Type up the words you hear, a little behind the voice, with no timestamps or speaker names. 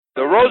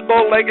The Rose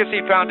Bowl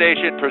Legacy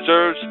Foundation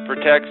preserves,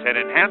 protects, and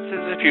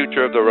enhances the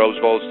future of the Rose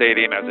Bowl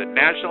Stadium as a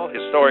National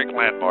Historic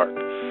Landmark.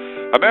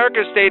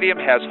 America's Stadium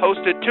has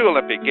hosted 2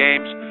 Olympic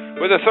Games,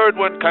 with a 3rd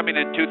one coming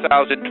in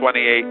 2028, 2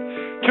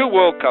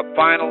 World Cup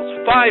Finals,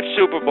 5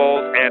 Super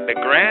Bowls, and the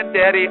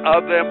granddaddy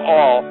of them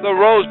all, the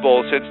Rose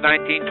Bowl since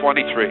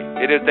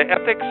 1923. It is the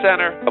epic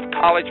center of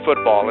college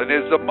football and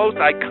is the most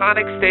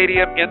iconic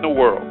stadium in the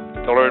world.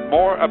 To learn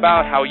more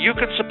about how you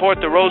can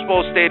support the Rose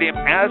Bowl Stadium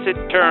as it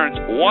turns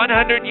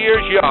 100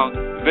 years young,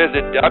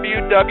 visit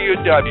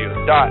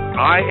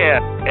www.inspire,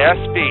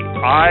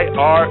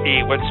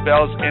 which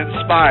spells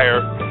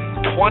inspire,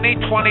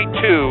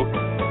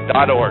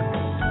 2022.org.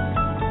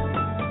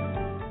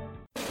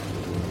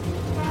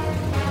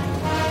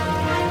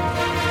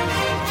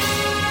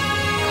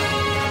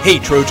 Hey,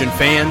 Trojan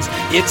fans,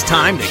 it's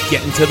time to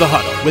get into the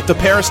huddle with the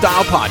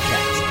Peristyle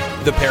Podcast.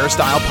 The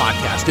Peristyle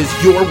Podcast is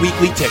your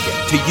weekly ticket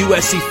to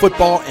USC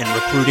football and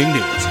recruiting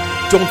news.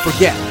 Don't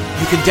forget,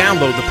 you can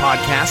download the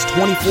podcast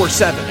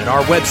 24/7 at our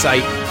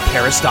website,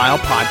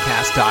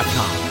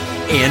 peristylepodcast.com.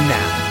 And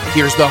now,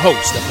 here's the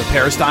host of the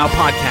Peristyle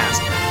Podcast,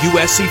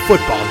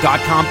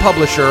 USCFootball.com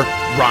publisher,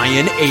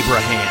 Ryan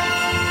Abraham.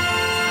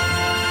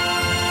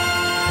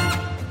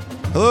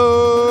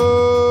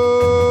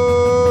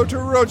 Hello,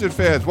 Trojan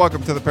fans.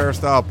 Welcome to the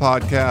Peristyle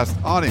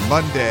Podcast on a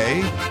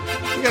Monday.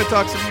 We got to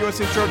talk some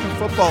USC Trojan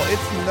football.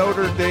 It's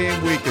Notre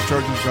Dame week. The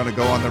Trojans going to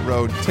go on the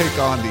road, take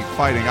on the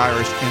Fighting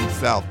Irish in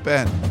South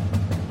Bend,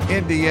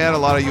 Indiana. A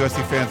lot of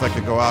USC fans like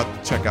to go out,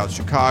 check out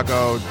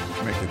Chicago,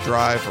 make the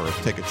drive, or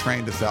take a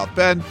train to South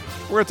Bend.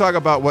 We're going to talk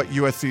about what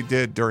USC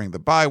did during the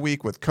bye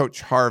week with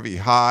Coach Harvey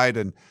Hyde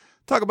and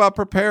talk about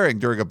preparing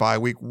during a bye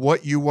week,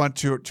 what you want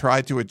to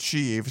try to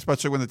achieve,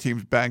 especially when the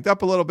team's banged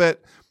up a little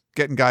bit,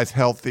 getting guys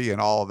healthy and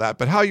all of that,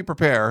 but how you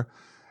prepare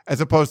as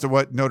opposed to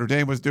what Notre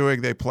Dame was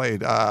doing. They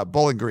played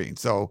Bowling Green.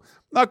 So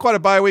not quite a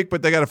bye week,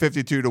 but they got a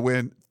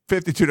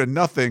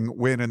 52-0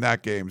 win in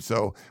that game.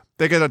 So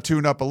they get a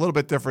tune up a little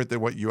bit different than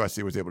what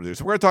USC was able to do.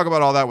 So we're going to talk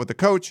about all that with the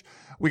coach.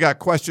 We got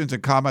questions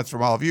and comments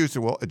from all of you,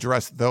 so we'll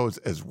address those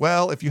as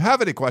well. If you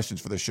have any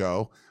questions for the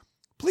show,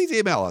 please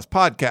email us,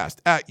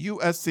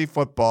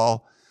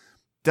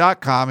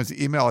 podcast@uscfootball.com is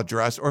the email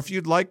address. Or if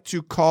you'd like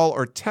to call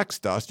or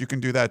text us, you can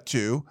do that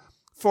too,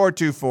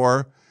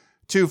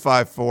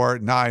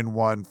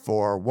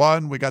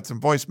 424-254-9141. We got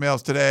some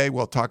voicemails today.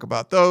 We'll talk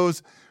about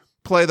those,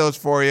 play those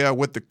for you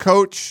with the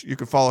coach. You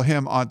can follow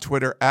him on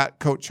Twitter at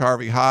Coach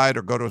Harvey Hyde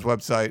or go to his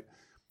website,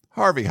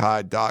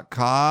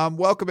 harveyhyde.com.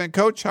 Welcome in,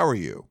 Coach. How are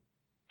you?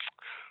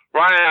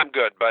 Ryan, I'm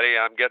good, buddy.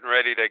 I'm getting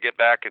ready to get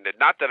back into,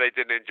 not that I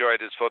didn't enjoy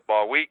this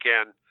football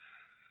weekend,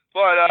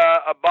 but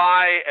a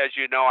bye, as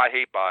you know, I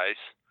hate byes.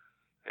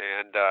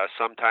 And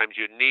sometimes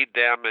you need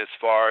them as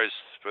far as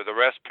for the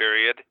rest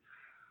period.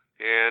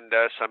 And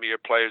some of your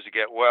players to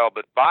get well,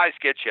 but byes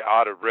get you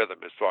out of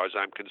rhythm as far as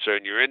I'm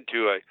concerned. You're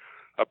into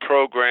a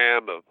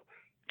program of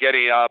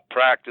getting up,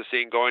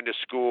 practicing, going to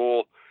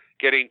school,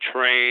 getting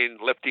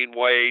trained, lifting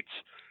weights,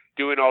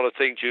 doing all the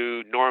things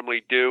you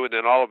normally do, and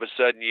then all of a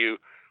sudden you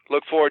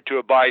look forward to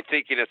a bye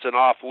thinking it's an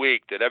off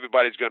week, that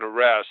everybody's going to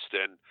rest,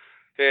 and,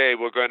 hey,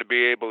 we're going to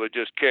be able to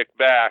just kick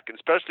back. And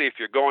especially if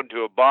you're going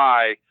to a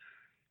bye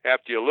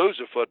after you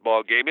lose a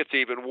football game, it's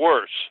even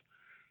worse.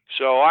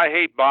 So I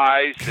hate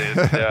byes, and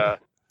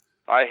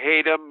I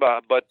hate them,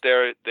 but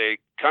they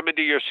come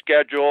into your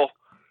schedule,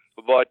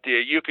 but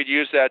you could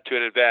use that to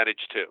an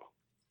advantage too.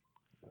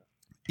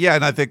 Yeah,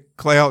 and I think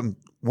Clay Helton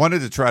wanted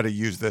to try to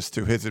use this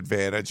to his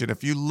advantage. And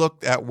if you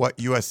looked at what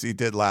USC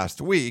did last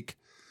week,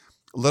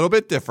 a little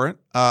bit different.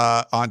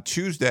 On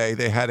Tuesday,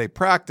 they had a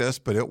practice,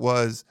 but it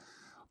was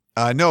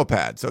no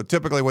pad. So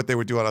typically what they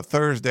would do on a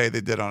Thursday,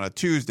 they did on a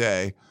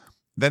Tuesday.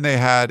 Then they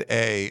had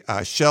a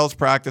shells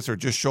practice or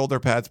just shoulder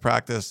pads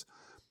practice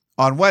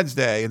on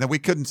Wednesday. And then we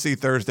couldn't see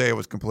Thursday. It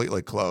was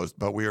completely closed,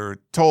 but we were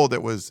told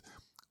it was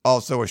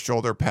also a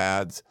shoulder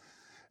pads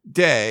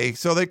day.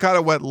 So they kind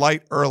of went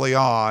light early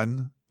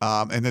on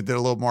and then did a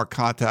little more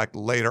contact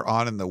later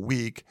on in the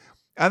week.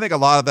 I think a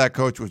lot of that,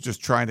 Coach, was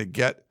just trying to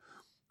get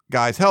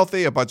guys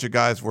healthy. A bunch of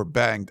guys were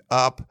banged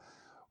up.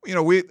 You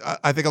know,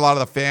 I think a lot of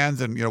the fans,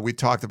 and, you know, we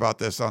talked about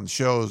this on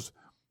shows,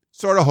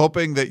 sort of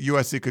hoping that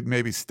USC could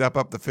maybe step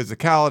up the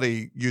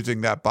physicality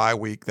using that bye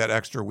week, that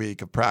extra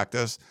week of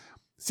practice.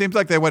 Seems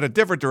like they went a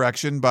different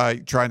direction by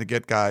trying to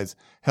get guys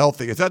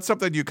healthy. Is that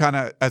something you kind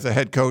of, as a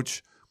head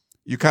coach,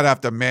 you kind of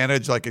have to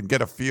manage, like, and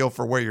get a feel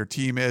for where your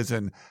team is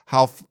and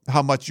how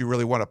much you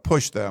really want to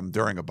push them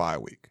during a bye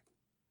week?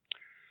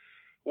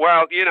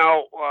 Well, you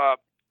know,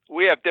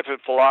 we have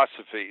different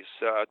philosophies.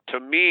 To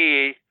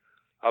me,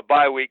 a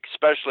bye week,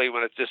 especially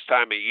when it's this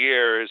time of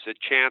year, is a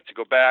chance to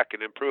go back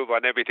and improve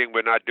on everything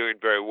we're not doing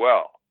very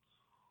well.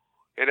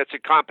 And it's a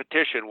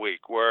competition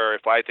week where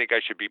if I think I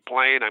should be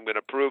playing, I'm going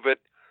to prove it.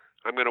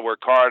 I'm going to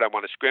work hard. I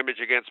want to scrimmage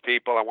against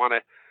people. I want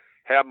to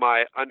have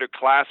my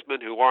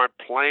underclassmen who aren't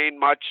playing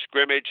much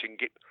scrimmage and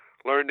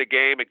learn the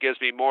game. It gives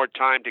me more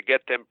time to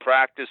get them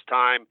practice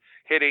time,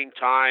 hitting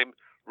time,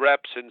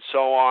 reps, and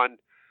so on.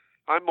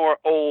 I'm more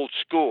old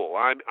school.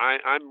 I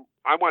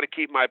want to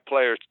keep my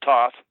players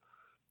tough.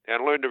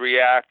 and learn to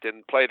react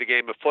and play the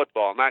game of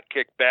football, not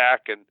kick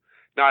back and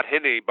not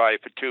hit anybody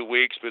for 2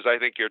 weeks, because I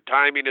think your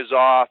timing is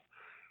off.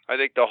 I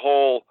think the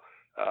whole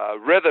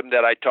rhythm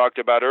that I talked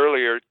about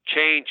earlier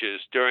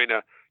changes during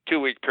a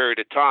 2-week period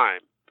of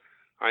time.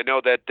 I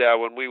know that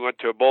when we went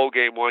to a bowl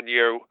game one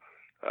year,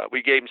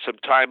 we gave them some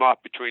time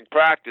off between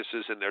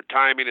practices and their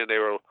timing, and they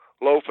were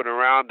loafing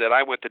around, that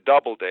I went to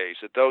double days.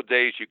 At those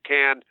days you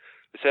can.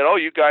 They said, oh,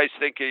 you guys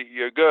think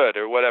you're good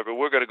or whatever.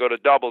 We're going to go to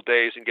double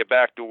days and get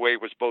back to where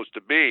we're supposed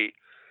to be.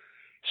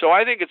 So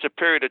I think it's a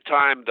period of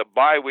time. The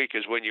bye week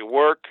is when you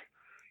work,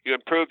 you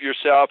improve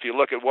yourself, you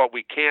look at what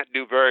we can't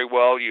do very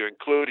well, you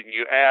include and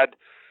you add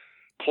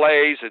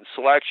plays and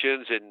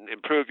selections and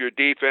improve your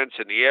defense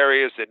in the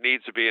areas that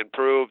needs to be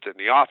improved and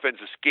the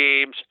offensive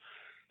schemes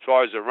as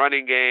far as the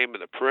running game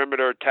and the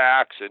perimeter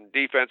attacks and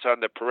defense on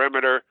the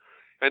perimeter.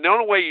 And the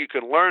only way you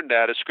can learn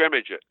that is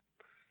scrimmage it.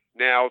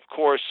 Now, of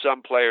course,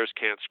 some players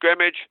can't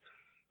scrimmage,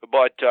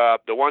 but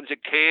the ones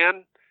that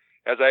can,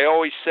 as I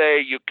always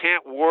say, you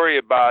can't worry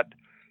about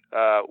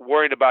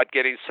worrying about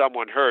getting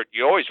someone hurt.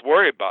 You always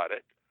worry about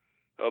it,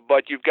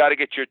 but you've got to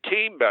get your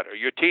team better.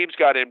 Your team's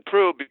got to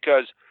improve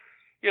because,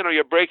 you know,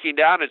 you're breaking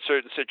down in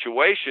certain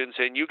situations,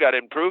 and you got to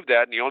improve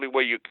that, and the only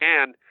way you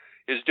can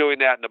is doing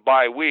that in the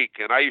bye week.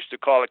 And I used to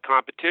call it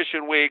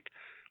competition week,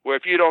 where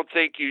if you don't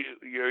think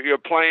you're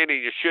playing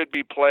and you should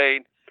be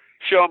playing,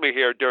 show me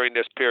here during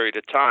this period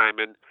of time.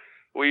 And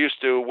we used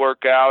to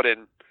work out,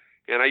 and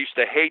I used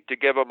to hate to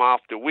give them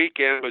off the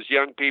weekend because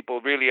young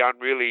people really aren't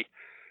really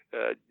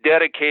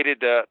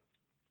dedicated to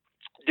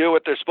do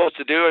what they're supposed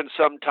to do in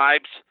some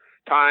times,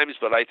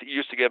 but I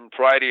used to give them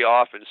Friday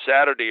off and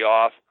Saturday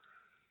off.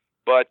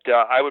 But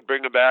I would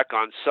bring them back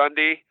on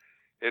Sunday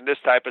in this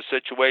type of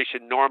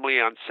situation. Normally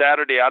on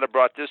Saturday, I'd have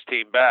brought this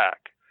team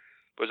back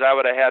because I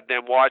would have had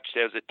them watched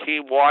as a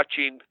team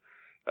watching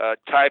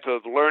type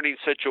of learning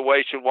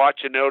situation,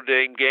 watch a Notre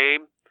Dame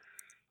game.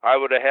 I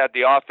would have had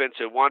the offense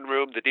in one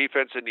room, the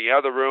defense in the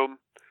other room.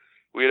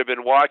 We'd have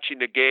been watching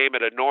the game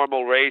at a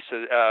normal race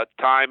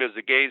time as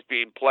the game's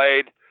being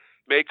played,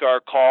 make our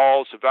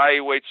calls,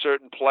 evaluate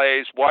certain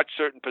plays, watch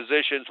certain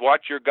positions,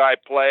 watch your guy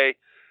play.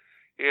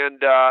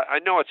 And I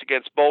know it's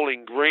against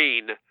Bowling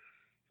Green,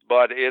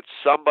 but it's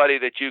somebody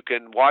that you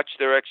can watch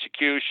their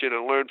execution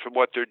and learn from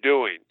what they're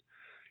doing.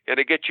 And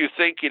it gets you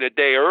thinking a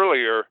day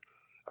earlier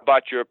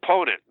about your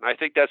opponent. I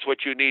think that's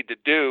what you need to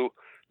do,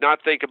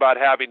 not think about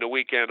having the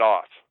weekend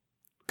off.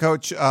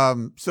 Coach,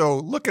 so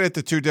looking at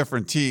the two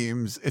different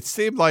teams, it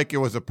seemed like it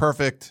was a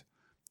perfect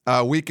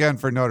weekend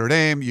for Notre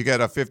Dame. You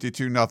get a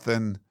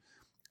 52-0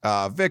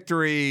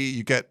 victory.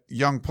 You get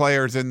young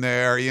players in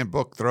there. Ian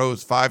Book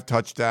throws 5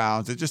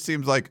 touchdowns. It just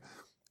seems like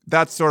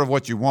that's sort of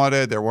what you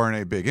wanted. There weren't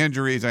any big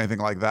injuries, anything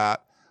like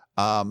that.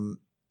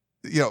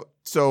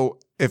 So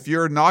if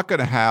you're not going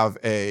to have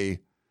a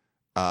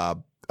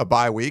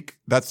bye week,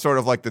 that's sort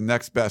of like the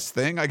next best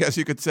thing, I guess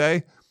you could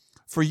say.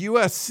 For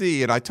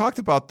USC, and I talked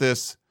about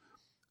this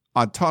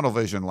on Tunnel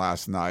Vision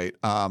last night.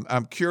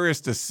 I'm curious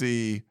to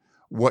see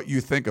what you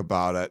think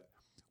about it.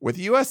 With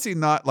USC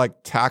not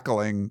like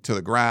tackling to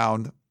the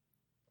ground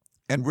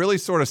and really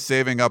sort of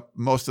saving up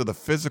most of the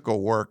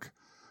physical work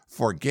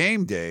for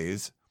game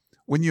days,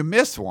 when you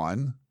miss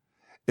one,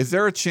 is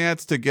there a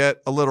chance to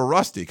get a little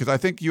rusty? Because I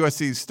think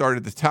USC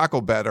started to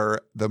tackle better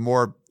the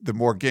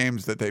more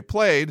games that they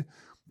played,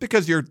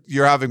 because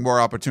you're having more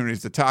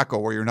opportunities to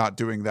tackle where you're not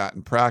doing that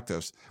in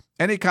practice.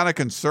 Any kind of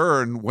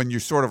concern when you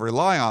sort of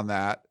rely on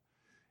that,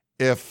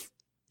 if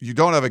you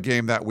don't have a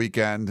game that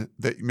weekend,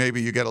 that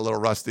maybe you get a little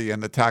rusty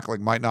and the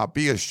tackling might not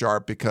be as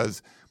sharp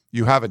because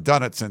you haven't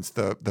done it since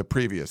the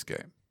previous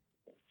game?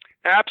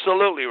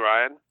 Absolutely,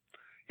 Ryan.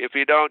 If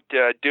you don't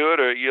do it,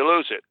 or you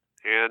lose it.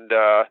 And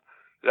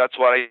that's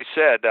what I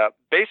said.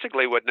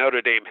 Basically, what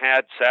Notre Dame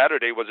had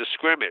Saturday was a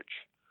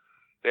scrimmage.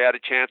 They had a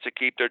chance to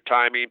keep their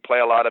timing, play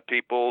a lot of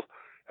people,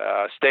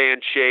 stay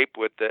in shape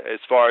with as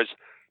far as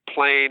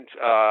playing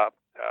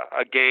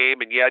a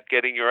game and yet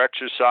getting your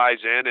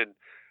exercise in and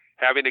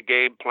having a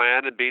game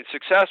plan and being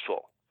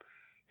successful.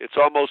 It's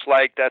almost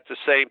like that's the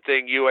same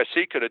thing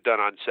USC could have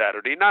done on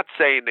Saturday. Not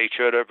saying they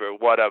should have or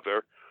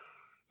whatever,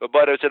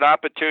 but it's an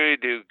opportunity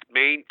to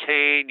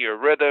maintain your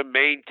rhythm,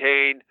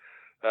 maintain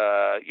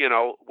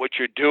what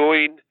you're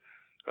doing.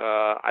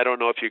 I don't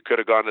know if you could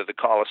have gone to the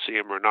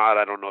Coliseum or not.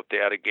 I don't know if they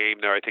had a game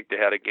there. I think they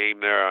had a game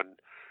there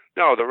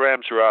no, the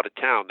Rams were out of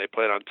town. They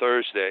played on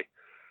Thursday.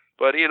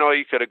 But,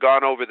 you could have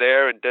gone over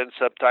there and done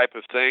some type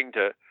of thing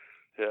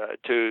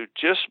to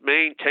just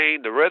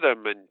maintain the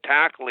rhythm and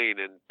tackling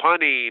and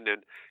punting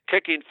and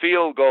kicking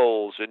field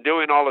goals and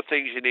doing all the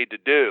things you need to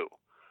do.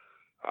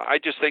 I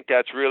just think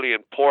that's really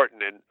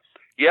important. And,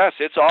 yes,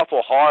 it's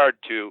awful hard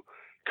to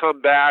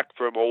come back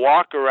from a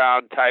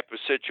walk-around type of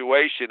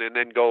situation and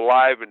then go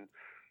live and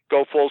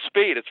go full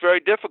speed. It's very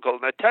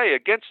difficult. And I tell you,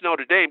 against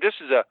Notre Dame, this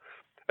is a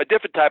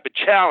different type of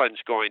challenge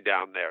going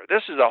down there.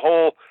 This is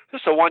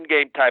a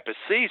one-game type of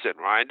season,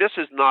 Ryan. This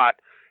is not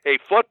a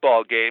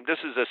football game. This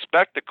is a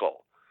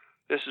spectacle.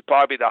 This is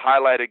probably the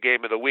highlighted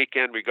game of the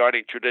weekend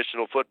regarding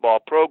traditional football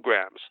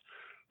programs.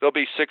 there'll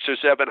be 6 or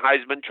 7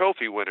 Heisman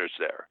Trophy winners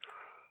there.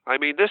 I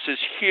mean, this is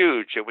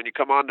huge. And when you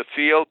come on the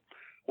field,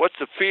 what's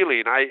the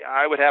feeling?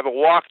 I would have a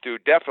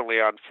walkthrough definitely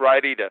on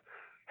Friday to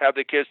have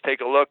the kids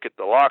take a look at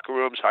the locker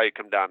rooms, how you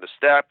come down the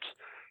steps,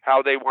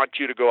 how they want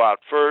you to go out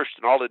first,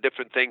 and all the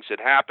different things that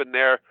happen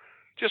there.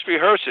 Just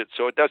rehearse it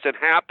so it doesn't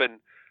happen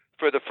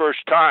for the first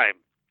time.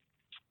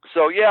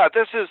 So, yeah,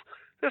 this is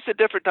a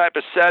different type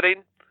of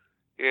setting,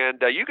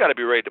 and you got to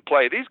be ready to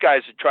play. These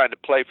guys are trying to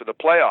play for the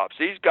playoffs.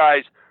 These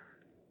guys,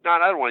 I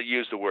don't want to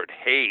use the word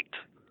hate,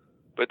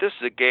 but this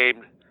is a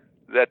game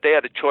that they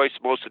had a choice,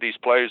 most of these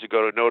players, to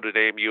go to Notre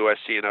Dame,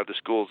 USC, and other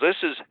schools. This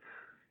is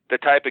the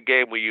type of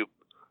game where you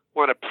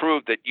want to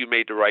prove that you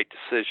made the right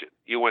decision.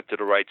 You went to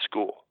the right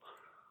school.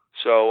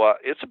 So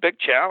it's a big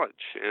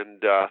challenge,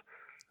 and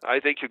I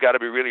think you've got to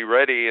be really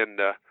ready, and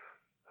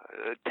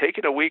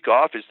taking a week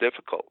off is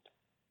difficult.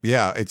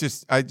 Yeah, it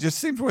just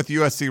seems with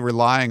USC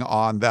relying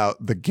on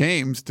the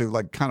games to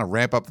like kind of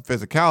ramp up the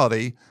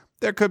physicality,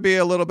 there could be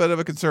a little bit of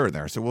a concern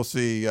there. So we'll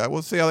see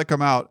how they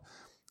come out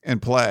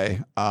and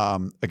play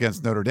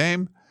against Notre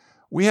Dame.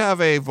 We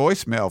have a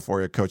voicemail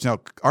for you, Coach.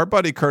 Now, our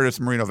buddy Curtis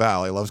Moreno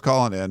Valley loves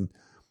calling in.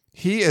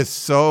 He is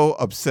so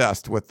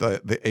obsessed with the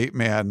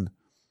 8-man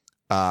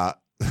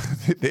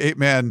the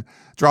 8-man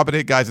dropping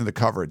 8 guys into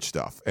coverage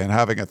stuff and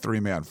having a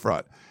 3-man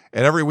front.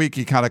 And every week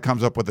he kind of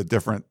comes up with a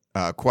different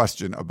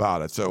question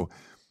about it. So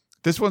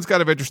this one's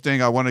kind of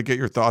interesting. I want to get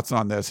your thoughts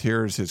on this.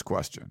 Here's his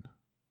question.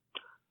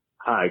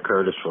 Hi,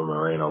 Curtis from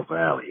Moreno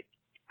Valley.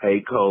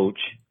 Hey, Coach,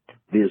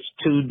 this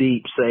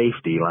 2-deep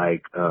safety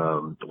like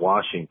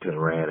Washington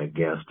ran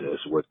against us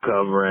with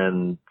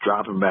covering,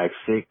 dropping back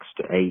 6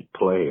 to 8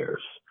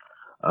 players.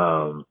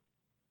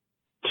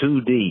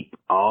 2 deep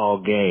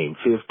all game,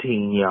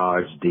 15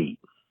 yards deep.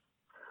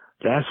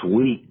 That's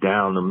weak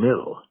down the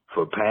middle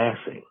for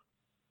passing.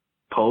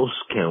 Posts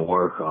can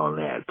work on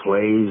that.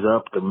 Plays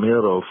up the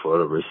middle for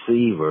the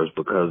receivers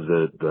because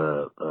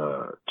the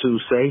 2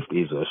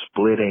 safeties are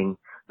splitting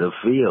the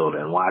field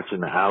and watching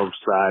the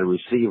outside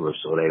receivers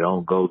so they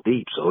don't go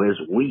deep. So it's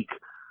weak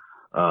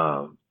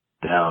down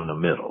the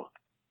middle.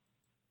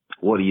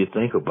 What do you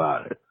think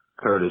about it?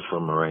 Curtis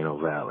from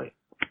Moreno Valley.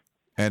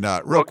 And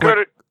real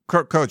quick,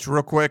 Coach,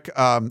 real quick,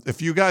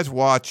 if you guys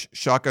watch,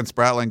 Shotgun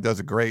Spratling does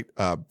a great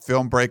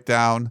film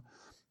breakdown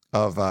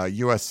of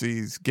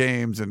USC's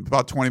games, and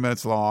about 20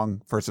 minutes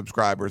long for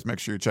subscribers. Make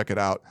sure you check it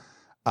out.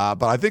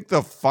 But I think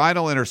the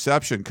final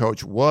interception,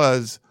 Coach,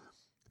 was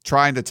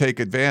trying to take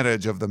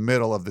advantage of the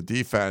middle of the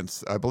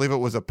defense. I believe it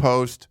was a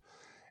post,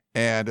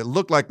 and it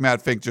looked like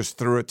Matt Fink just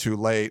threw it too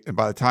late. And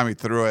by the time he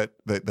threw it,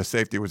 the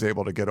safety was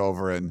able to get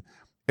over and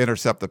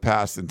intercept the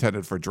pass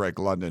intended for Drake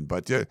London.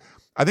 But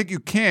I think you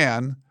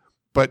can,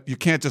 but you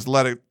can't just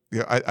let it.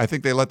 I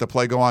think they let the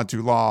play go on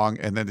too long,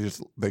 and then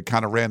they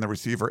kind of ran the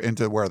receiver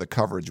into where the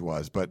coverage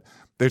was. But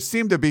there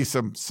seemed to be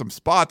some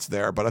spots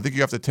there, but I think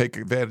you have to take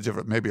advantage of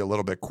it maybe a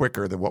little bit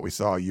quicker than what we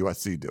saw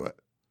USC do it.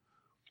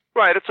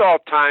 Right, it's all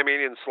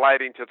timing and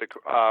sliding to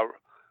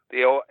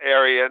the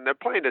area, and they're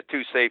playing the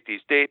 2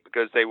 safeties deep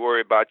because they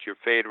worry about your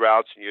fade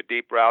routes and your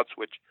deep routes,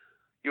 which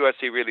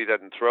USC really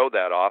doesn't throw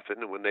that often.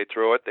 And when they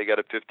throw it, they got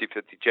a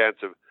 50-50 chance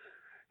of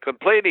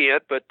completing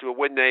it. But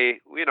when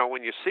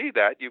when you see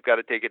that, you've got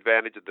to take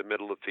advantage of the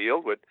middle of the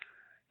field with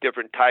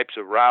different types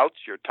of routes,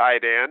 your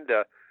tight end,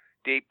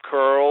 deep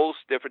curls,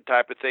 different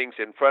type of things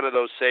in front of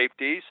those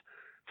safeties,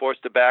 force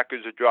the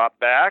backers to drop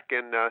back,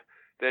 and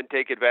then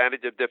take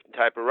advantage of different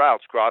type of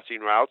routes,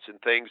 crossing routes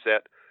and things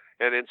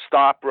and then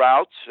stop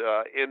routes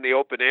in the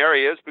open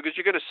areas, because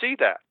you're going to see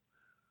that.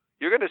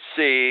 You're going to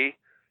see,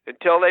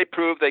 until they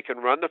prove they can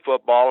run the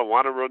football and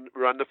want to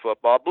run the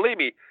football. Believe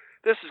me,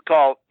 this is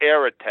called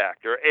air attack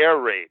or air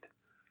raid.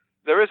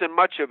 There isn't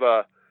much of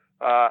a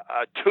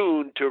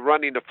tune to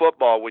running the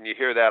football when you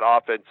hear that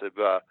offensive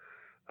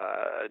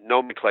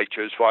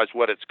nomenclature as far as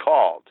what it's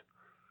called.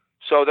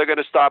 So they're going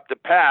to stop the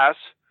pass,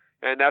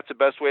 and that's the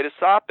best way to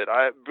stop it.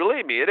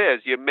 Believe me, it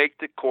is. You make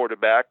the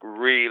quarterback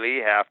really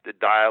have to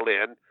dial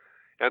in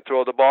and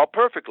throw the ball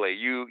perfectly.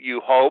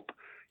 You hope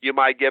you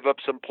might give up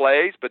some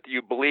plays, but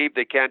you believe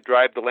they can't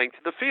drive the length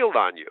of the field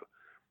on you.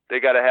 They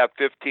got to have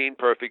 15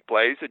 perfect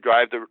plays to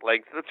drive the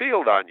length of the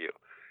field on you.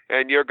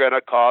 And you're going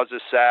to cause a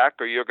sack,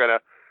 or you're going to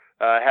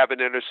have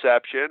an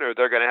interception, or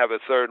they're going to have a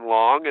 3rd and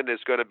long, and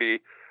there's going to be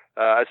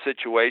a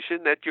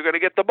situation that you're going to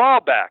get the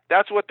ball back.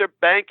 That's what they're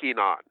banking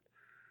on.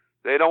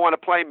 They don't want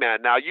to play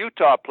man. Now,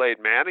 Utah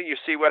played man, and you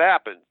see what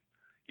happened.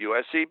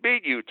 USC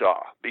beat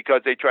Utah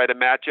because they tried to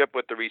match up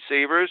with the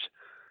receivers.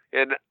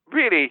 And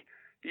really,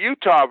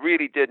 Utah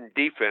really didn't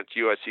defense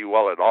USC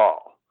well at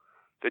all.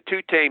 The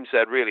 2 teams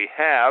that really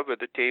have are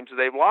the teams that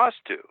they've lost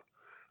to.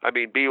 I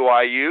mean,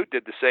 BYU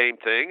did the same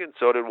thing, and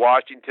so did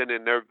Washington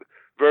in their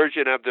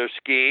version of their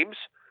schemes.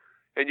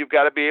 And you've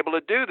got to be able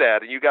to do that,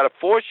 and you've got to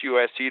force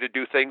USC to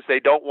do things they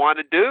don't want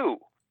to do.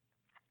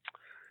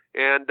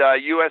 And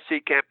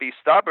USC can't be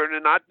stubborn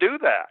and not do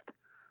that.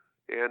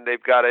 And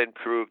they've got to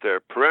improve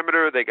their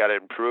perimeter. They got to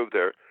improve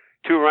their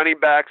 2 running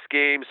back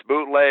schemes,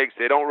 bootlegs.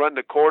 They don't run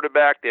the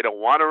quarterback. They don't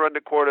want to run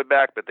the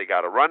quarterback, but they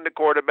got to run the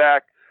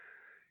quarterback.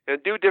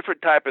 and do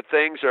different type of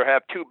things, or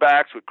have two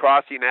backs with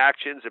crossing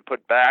actions and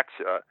put backs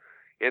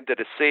into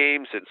the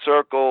seams and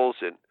circles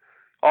and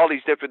all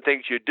these different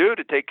things you do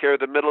to take care of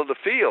the middle of the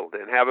field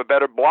and have a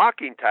better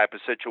blocking type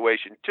of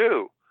situation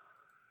too.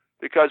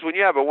 Because when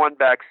you have a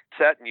one-back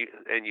set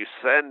and you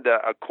send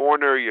a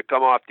corner, you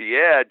come off the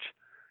edge,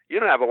 you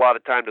don't have a lot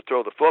of time to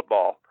throw the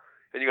football,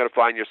 and you're going to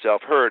find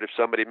yourself hurt if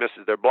somebody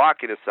misses their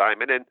blocking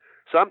assignment. And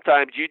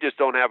sometimes you just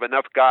don't have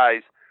enough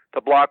guys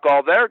to block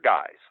all their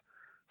guys.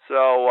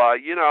 So,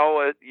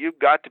 you've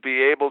got to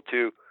be able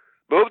to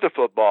move the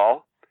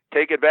football,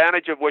 take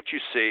advantage of what you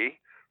see,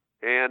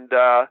 and,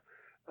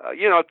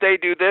 if they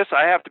do this,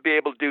 I have to be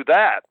able to do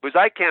that, because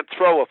I can't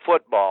throw a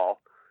football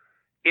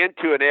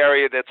into an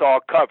area that's all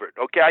covered.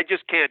 Okay, I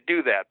just can't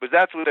do that, because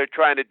that's what they're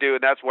trying to do,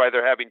 and that's why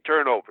they're having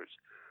turnovers,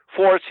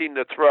 forcing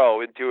the throw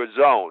into a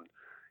zone.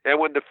 And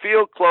when the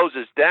field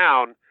closes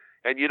down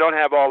and you don't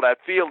have all that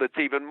field, it's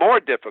even more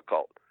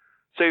difficult.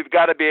 So you've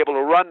got to be able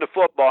to run the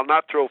football,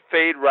 not throw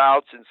fade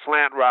routes and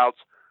slant routes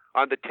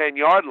on the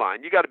 10-yard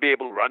line. You got to be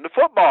able to run the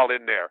football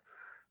in there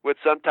with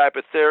some type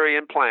of theory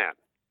and plan.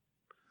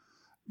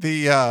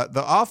 The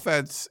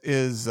offense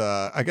is,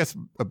 I guess,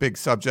 a big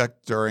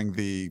subject during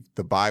the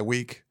bye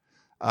week.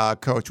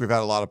 Coach, we've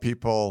had a lot of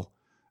people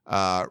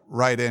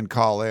write in,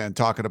 call in,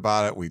 talking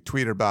about it. We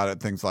tweeted about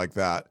it, things like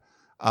that.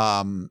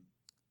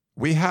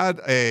 We had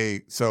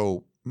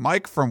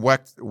Mike from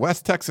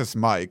West Texas,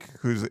 Mike,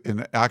 who's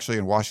actually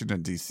in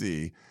Washington,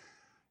 D.C.,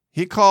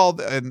 he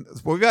called, and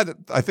we've had,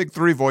 I think,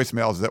 3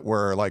 voicemails that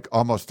were like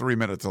almost 3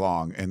 minutes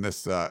long in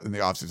this in the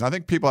offseason. I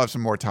think people have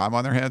some more time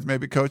on their hands,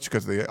 maybe, Coach,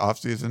 because of the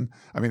offseason.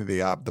 I mean,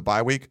 the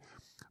bye week.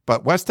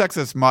 But West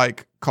Texas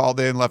Mike called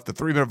in, left the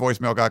 3-minute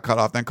voicemail, got cut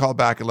off, then called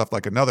back and left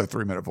like another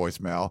 3-minute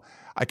voicemail.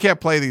 I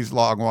can't play these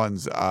long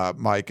ones,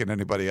 Mike and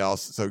anybody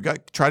else, so you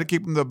got try to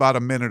keep them to about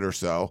a minute or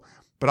so.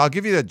 But I'll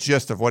give you the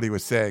gist of what he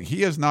was saying.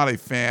 He is not a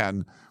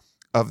fan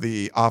of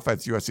the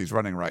offense USC's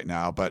running right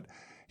now, but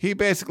he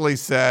basically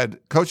said,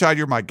 Coach Hyde,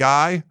 you're my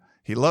guy.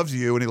 He loves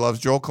you, and he loves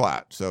Joel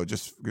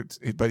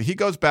Klatt. But he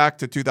goes back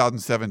to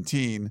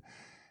 2017.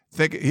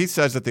 He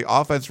says that the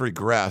offense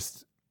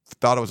regressed,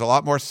 thought it was a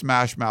lot more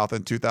smash mouth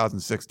in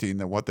 2016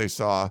 than what they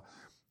saw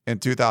in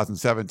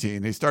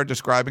 2017. He started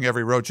describing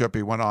every road trip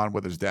he went on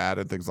with his dad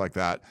and things like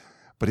that.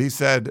 But he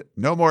said,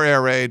 no more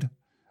air raid.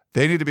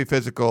 They need to be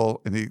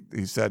physical. And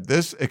he said,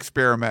 this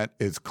experiment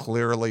is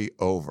clearly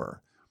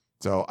over.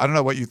 So I don't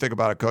know what you think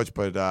about it, Coach,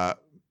 but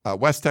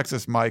West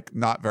Texas Mike,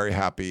 not very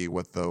happy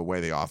with the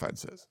way the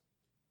offense is.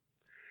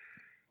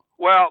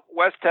 Well,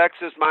 West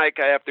Texas Mike,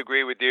 I have to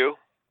agree with you.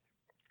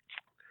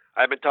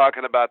 I've been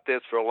talking about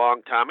this for a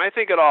long time. I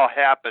think it all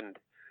happened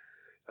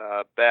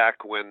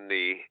back when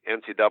the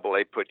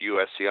NCAA put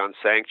USC on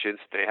sanctions.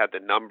 They had the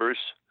numbers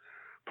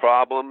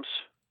problems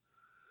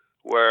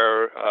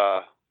where,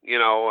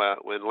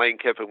 when Lane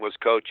Kiffin was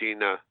coaching,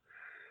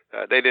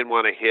 they didn't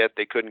want to hit.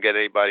 They couldn't get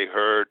anybody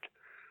hurt.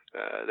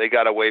 They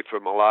got away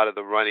from a lot of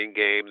the running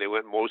game. They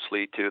went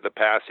mostly to the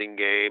passing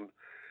game,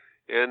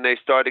 and they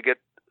started to get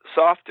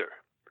softer.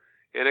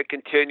 And it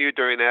continued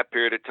during that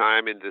period of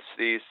time into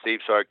Steve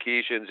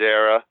Sarkisian's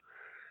era,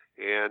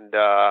 and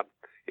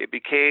it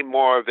became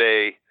more of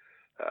a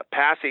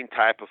passing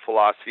type of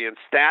philosophy and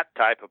stat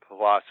type of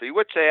philosophy,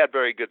 which they had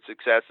very good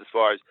success as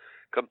far as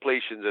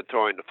completions and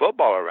throwing the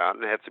football around,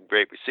 and they had some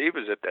great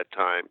receivers at that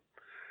time.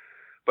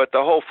 But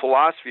the whole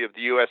philosophy of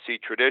the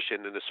USC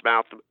tradition and the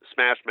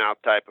smash mouth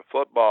type of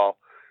football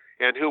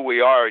and who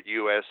we are at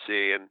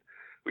USC, and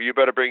you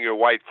better bring your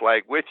white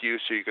flag with you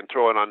so you can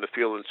throw it on the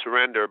field and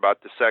surrender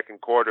about the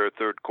second quarter or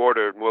third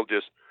quarter, and we'll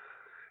just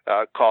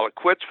call it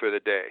quits for the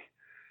day.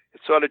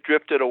 It sort of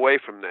drifted away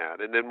from that.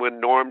 And then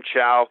when Norm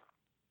Chow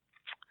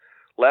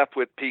left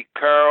with Pete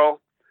Carroll,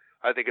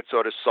 I think it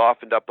sort of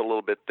softened up a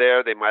little bit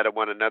there. They might have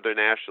won another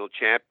national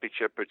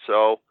championship or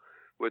so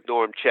with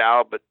Norm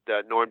Chow, but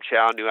Norm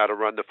Chow knew how to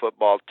run the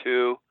football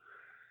too,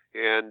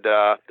 and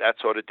that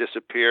sort of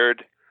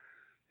disappeared.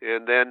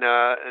 And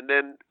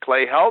then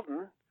Clay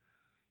Helton,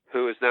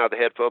 who is now the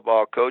head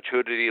football coach,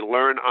 who did he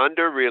learn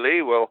under,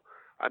 really? Well,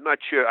 I'm not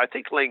sure. I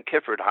think Lane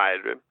Kiffin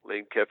hired him,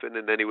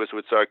 and then he was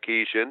with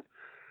Sarkisian.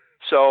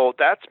 So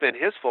that's been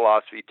his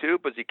philosophy too,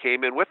 because he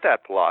came in with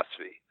that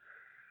philosophy.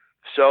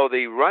 So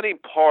the running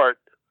part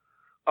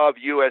of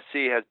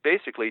USC has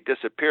basically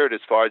disappeared as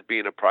far as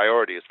being a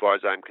priority, as far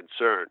as I'm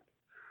concerned.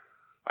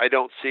 I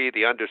don't see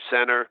the under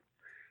center.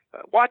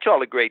 Watch all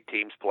the great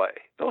teams play.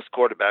 Those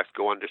quarterbacks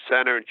go under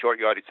center in short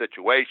yardage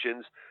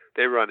situations.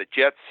 They run a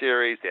jet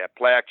series. They have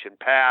play action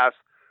pass.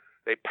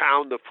 They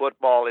pound the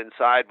football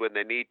inside when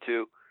they need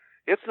to.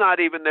 It's not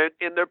even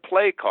in their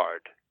play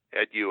card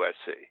at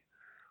USC.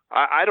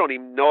 I don't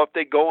even know if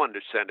they go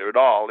under center at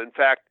all. In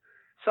fact,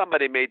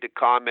 somebody made the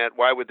comment,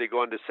 why would they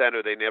go into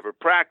center? They never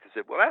practice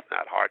it. Well, that's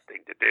not a hard thing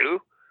to do,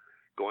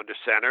 go into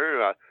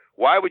center.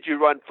 Why would you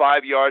run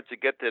 5 yards to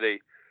get to the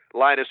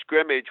line of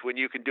scrimmage when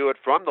you can do it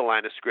from the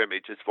line of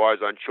scrimmage as far as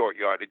on short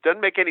yard? It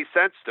doesn't make any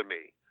sense to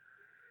me.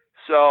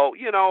 So,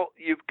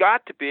 you've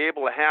got to be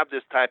able to have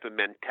this type of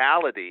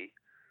mentality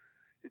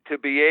to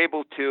be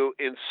able to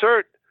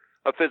insert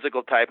a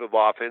physical type of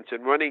offense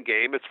and running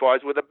game as far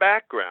as with a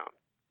background.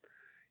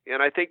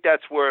 And I think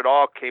that's where it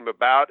all came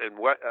about. And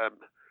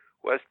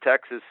West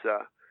Texas,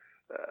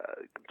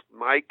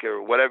 Mike,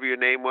 or whatever your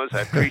name was,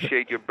 I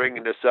appreciate you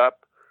bringing this up.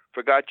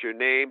 Forgot your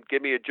name.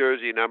 Give me a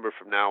jersey number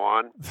from now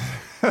on.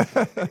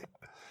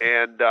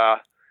 And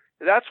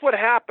that's what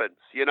happens,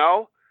 you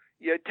know.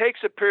 It takes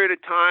a period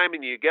of time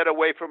and you get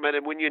away from it.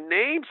 And when you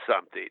name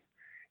something,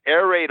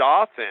 air raid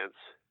offense,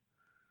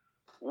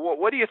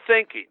 what are you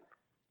thinking?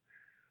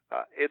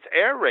 It's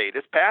air raid.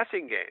 It's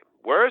passing game.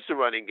 Where's the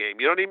running game?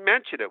 You don't even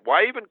mention it.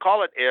 Why even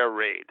call it air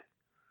raid?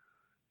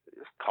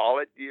 Just call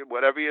it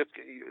whatever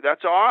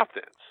that's our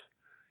offense.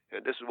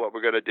 And this is what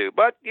we're going to do.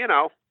 But, you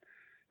know,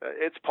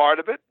 it's part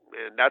of it,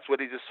 and that's what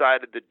he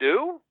decided to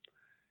do.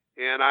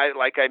 And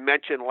like I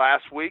mentioned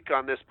last week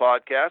on this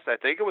podcast, I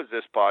think it was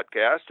this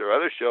podcast or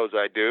other shows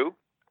I do,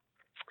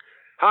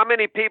 how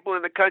many people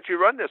in the country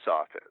run this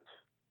offense?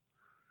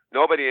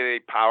 Nobody in any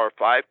Power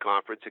 5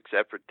 conference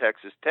except for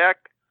Texas Tech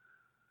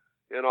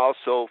and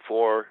also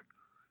for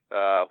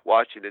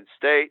Washington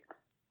State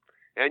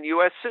and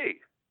USC.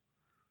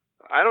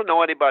 I don't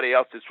know anybody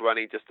else that's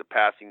running just a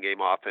passing game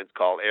offense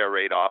called air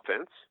raid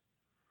offense.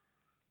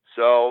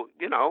 So,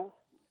 you know,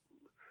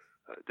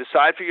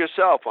 decide for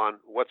yourself on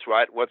what's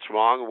right, what's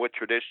wrong, and what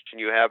tradition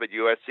you have at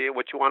USC and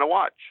what you want to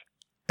watch.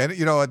 And,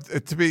 you know,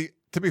 to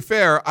be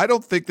fair, I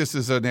don't think this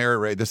is an air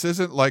raid. This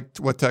isn't like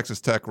what Texas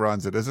Tech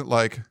runs. It isn't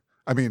like,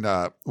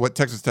 what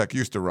Texas Tech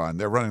used to run.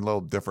 They're running a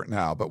little different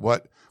now. But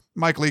what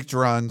Mike Leach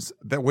runs,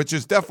 which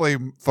is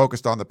definitely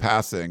focused on the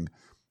passing,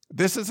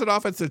 this is an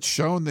offense that's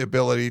shown the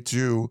ability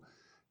to,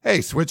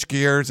 switch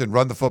gears and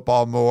run the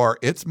football more.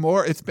 It's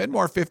been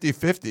more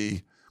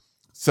 50-50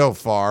 so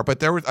far,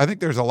 but I think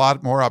there's a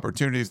lot more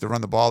opportunities to run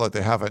the ball that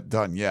they haven't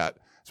done yet.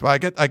 So I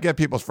get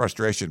people's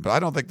frustration, but I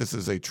don't think this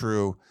is a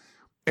true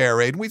air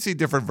raid. And we see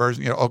different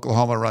versions. You know,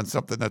 Oklahoma runs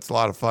something that's a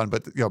lot of fun,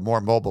 but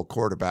more mobile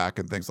quarterback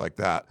and things like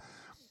that.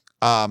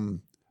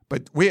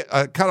 But we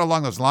kind of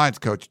along those lines,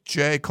 Coach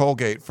Jay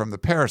Colgate from the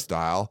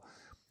Peristyle,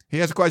 he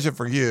has a question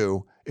for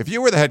you. If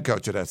you were the head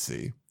coach at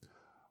SC,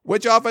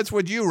 which offense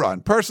would you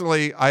run?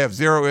 Personally, I have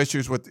zero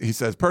issues with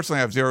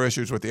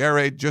the air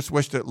raid. Just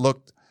wished it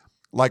looked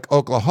like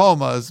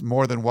Oklahoma's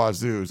more than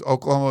Wazoo's.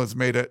 Oklahoma's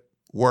made it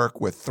work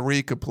with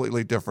 3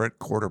 completely different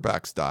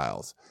quarterback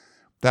styles.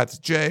 That's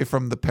Jay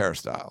from the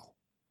Peristyle.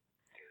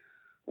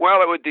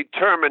 Well, it would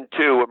determine,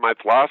 too, what my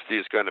philosophy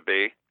is going to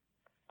be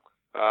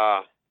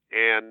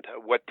and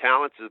what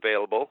talent's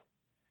available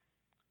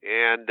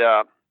and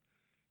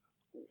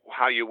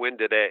how you win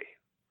today.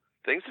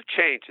 Things have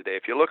changed today.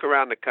 If you look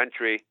around the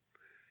country,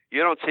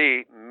 you don't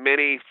see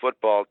many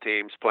football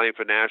teams playing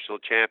for national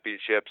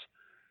championships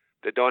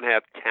that don't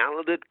have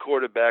talented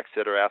quarterbacks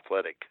that are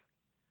athletic.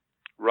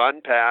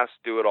 Run, pass,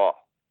 do it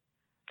all.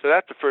 So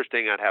that's the first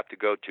thing I'd have to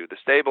go to. The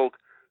stable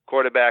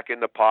quarterback in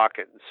the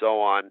pocket and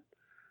so on.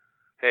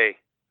 Hey,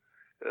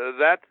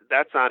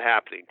 that's not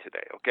happening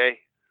today, okay?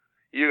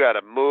 You got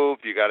to move.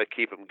 You got to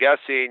keep them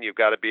guessing. You've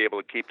got to be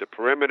able to keep the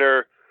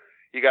perimeter.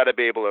 You got to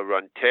be able to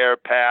run, tear,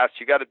 pass.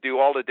 You got to do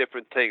all the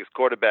different things,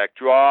 quarterback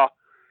draw.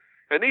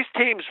 And these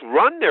teams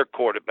run their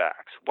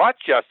quarterbacks. Watch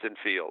Justin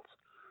Fields.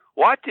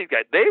 Watch these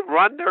guys. They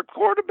run their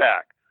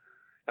quarterback.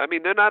 I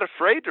mean, they're not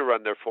afraid to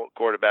run their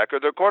quarterback,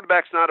 or their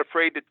quarterback's not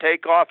afraid to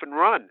take off and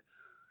run.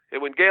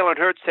 And when Galen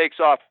Hurts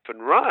takes off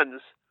and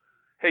runs,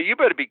 hey, you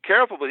better be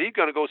careful, but he's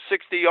going to go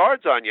 60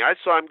 yards on you. I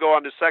saw him go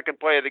on the second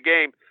play of the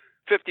game,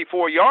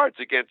 54 yards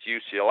against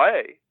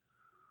UCLA.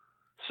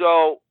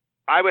 So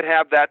I would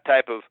have that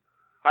type of,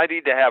 I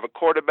need to have a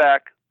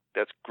quarterback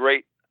that's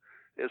great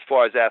as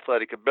far as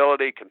athletic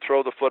ability, can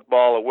throw the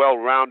football, a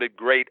well-rounded,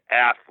 great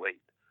athlete.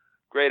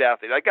 Great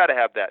athlete. I got to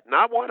have that.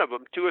 Not one of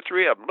them, 2 or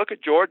 3 of them. Look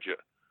at Georgia.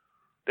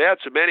 They had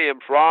so many of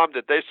them from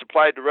that they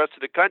supplied the rest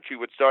of the country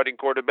with starting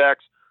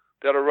quarterbacks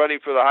that are running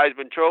for the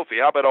Heisman Trophy.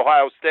 How about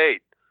Ohio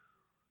State?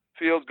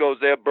 Fields goes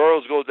there.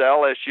 Burrows goes to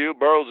LSU.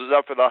 Burrows is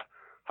up for the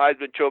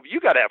Heisman Trophy. You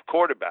got to have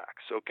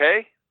quarterbacks,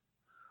 okay?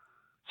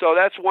 So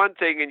that's one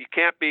thing, and you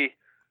can't be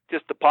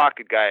just the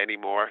pocket guy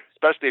anymore,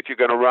 especially if you're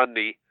going to run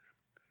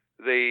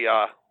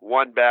the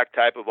one-back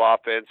type of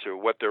offense or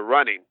what they're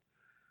running.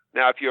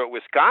 Now, if you're at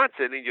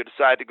Wisconsin and you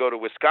decide to go to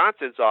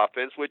Wisconsin's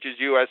offense, which is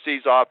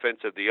USC's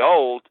offense of the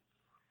old,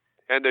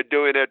 and they're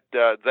doing it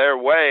their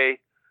way,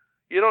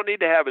 you don't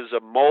need to have as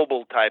a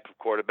mobile type of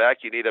quarterback.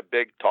 You need a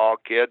big, tall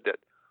kid that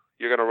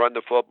you're going to run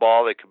the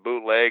football, that can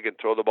bootleg and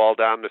throw the ball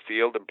down the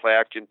field and play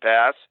action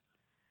pass.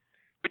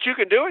 But you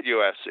can do it,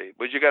 USC,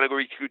 but you got to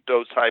recruit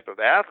those type of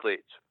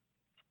athletes.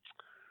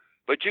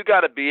 But you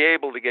got to be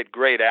able to get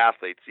great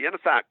athletes.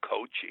 It's not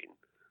coaching.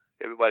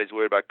 Everybody's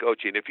worried about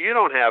coaching. If you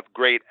don't have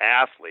great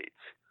athletes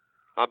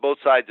on both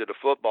sides of the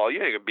football, you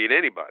ain't going to beat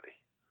anybody.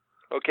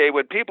 Okay,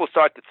 when people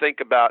start to think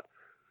about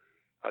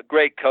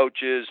great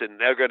coaches and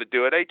they're going to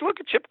do it, hey,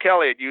 look at Chip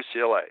Kelly at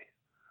UCLA.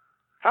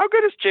 How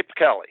good is Chip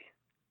Kelly?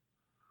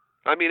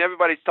 I mean,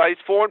 everybody's he's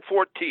 4-14,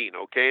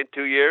 okay, in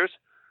 2 years.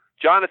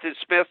 Jonathan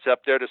Smith's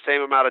up there the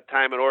same amount of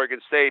time at Oregon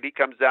State. He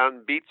comes down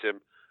and beats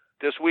him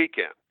this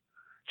weekend.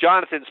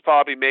 Jonathan's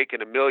probably making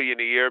 $1 million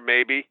a year,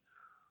 maybe.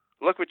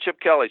 Look what Chip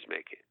Kelly's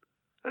making.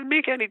 It doesn't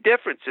make any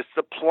difference. It's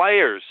the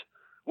players,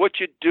 what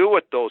you do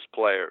with those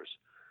players,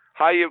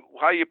 how you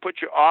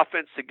put your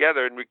offense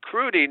together. In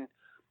recruiting,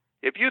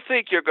 if you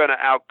think you're going to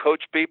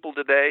outcoach people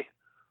today,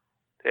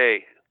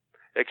 hey,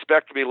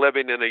 expect to be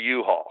living in a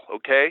U-Haul,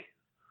 okay?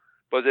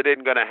 Because it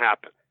isn't going to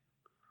happen.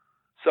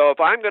 So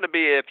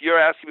if you're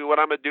asking me what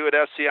I'm going to do at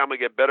SC, I'm going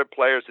to get better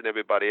players than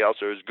everybody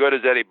else, or as good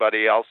as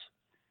anybody else.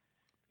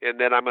 And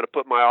then I'm going to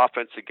put my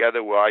offense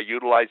together where I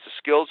utilize the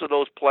skills of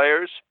those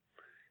players.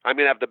 I'm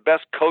going to have the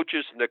best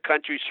coaches in the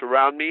country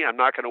surround me. I'm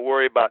not going to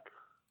worry about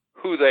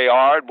who they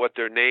are and what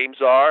their names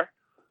are.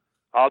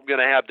 I'm going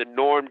to have the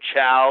Norm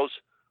Chows.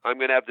 I'm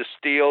going to have the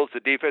Steels, the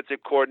defensive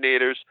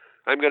coordinators.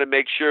 I'm going to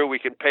make sure we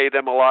can pay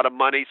them a lot of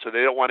money so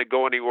they don't want to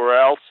go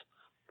anywhere else.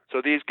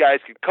 So these guys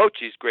can coach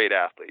these great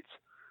athletes.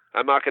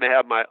 I'm not going to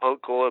have my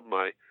uncle and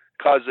my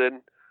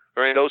cousin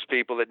or any of those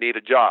people that need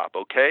a job,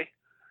 okay?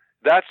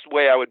 That's the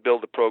way I would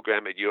build a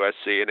program at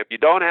USC. And if you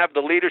don't have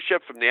the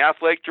leadership from the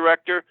athletic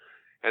director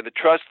and the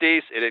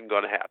trustees, it isn't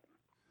going to happen.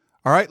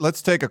 All right,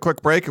 let's take a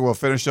quick break and we'll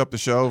finish up the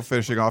show,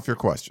 finishing off your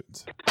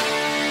questions.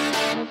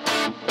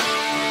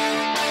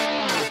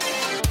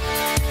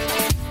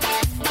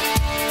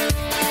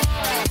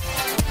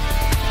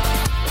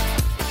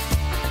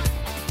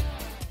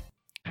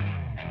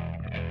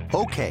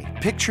 Okay,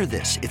 picture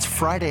this. It's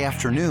Friday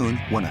afternoon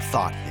when a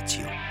thought hits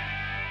you.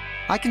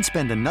 I can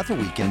spend another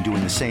weekend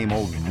doing the same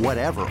old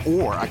whatever,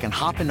 or I can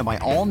hop into my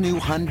all-new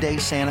Hyundai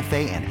Santa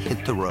Fe and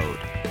hit the road.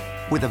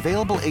 With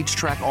available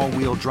H-Track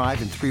all-wheel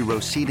drive and 3-row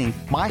seating,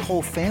 my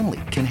whole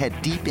family can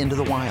head deep into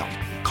the wild.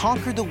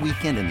 Conquer the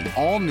weekend in the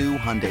all-new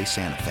Hyundai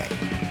Santa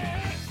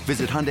Fe.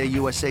 Visit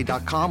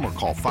HyundaiUSA.com or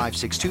call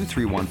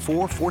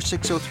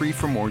 562-314-4603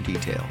 for more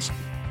details.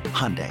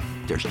 Hyundai,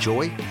 there's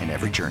joy in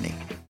every journey.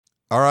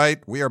 All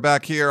right, we are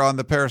back here on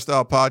the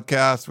Peristyle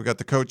Podcast. We got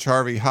the Coach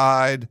Harvey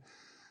Hyde.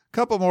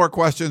 Couple more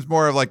questions,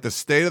 more of like the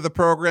state of the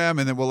program,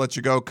 and then we'll let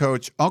you go,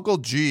 Coach. Uncle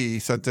G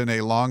sent in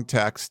a long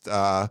text.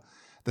 The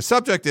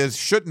subject is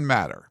shouldn't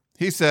matter.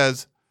 He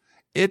says,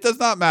 it does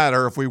not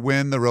matter if we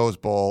win the Rose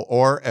Bowl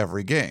or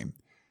every game.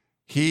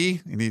 He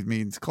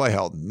means Clay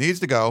Helton, needs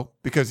to go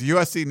because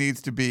USC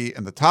needs to be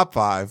in the top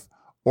 5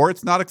 or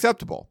it's not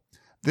acceptable.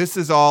 This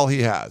is all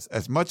he has.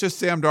 As much as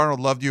Sam Darnold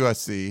loved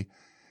USC,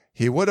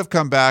 he would have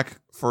come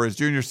back for his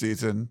junior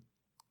season.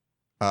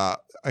 I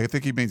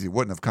think he means he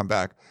wouldn't have come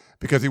back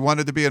because he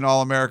wanted to be an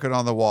All-American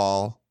on the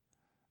wall,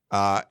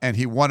 and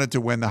he wanted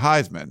to win the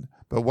Heisman.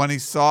 But when he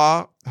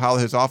saw how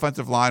his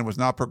offensive line was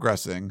not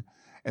progressing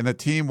and the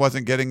team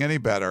wasn't getting any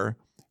better,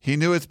 he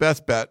knew his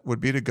best bet would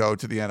be to go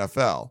to the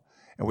NFL.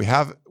 And we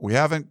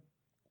haven't,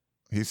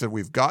 he said,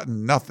 we've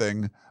gotten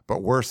nothing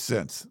but worse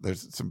since.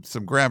 There's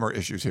some grammar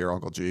issues here,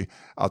 Uncle G.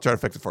 I'll try to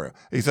fix it for you.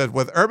 He said,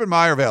 with Urban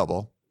Meyer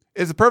available,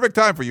 it's the perfect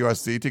time for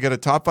USC to get a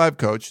top 5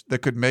 coach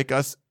that could make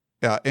us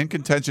in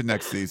contention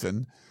next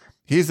season.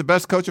 He's the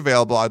best coach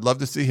available. I'd love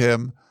to see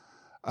him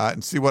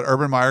and see what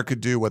Urban Meyer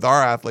could do with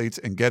our athletes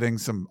and getting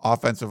some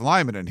offensive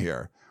linemen in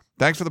here.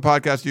 Thanks for the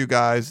podcast, you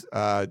guys.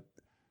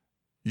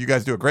 You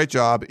guys do a great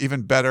job.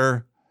 Even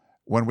better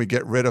when we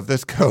get rid of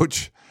this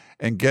coach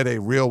and get a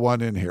real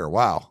one in here.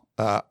 Wow.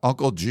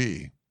 Uncle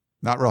G,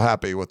 not real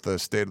happy with the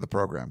state of the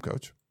program,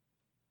 Coach.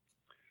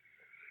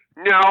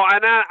 No,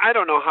 and I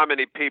don't know how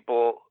many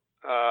people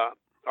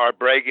are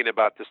bragging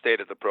about the state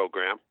of the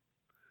program.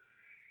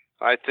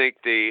 I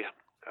think the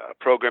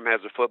program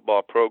has a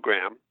football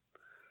program,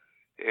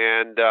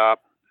 and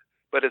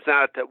but it's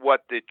not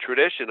what the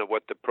tradition of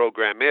what the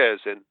program is.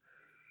 And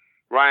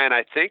Ryan,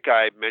 I think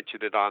I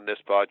mentioned it on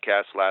this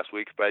podcast last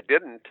week, but I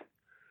didn't.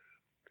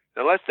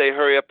 Unless they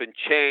hurry up and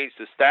change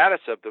the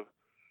status of the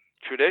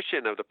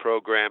tradition of the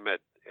program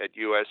at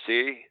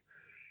USC,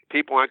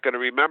 people aren't going to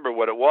remember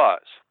what it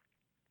was.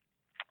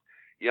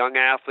 Young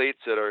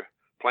athletes that are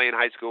playing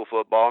high school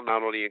football,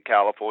 not only in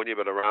California,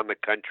 but around the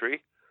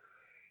country,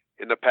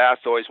 in the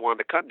past always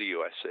wanted to come to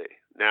USC.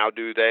 Now,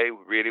 do they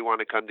really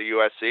want to come to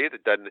USC?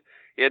 That doesn't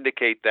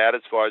indicate that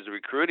as far as the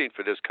recruiting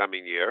for this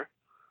coming year.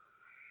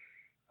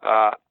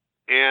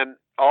 And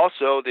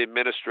also the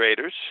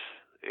administrators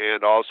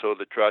and also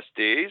the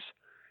trustees.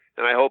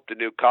 And I hope the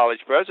new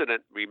college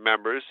president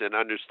remembers and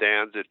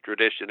understands the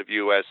tradition of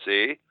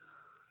USC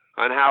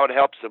on how it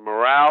helps the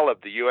morale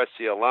of the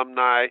USC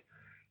alumni,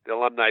 the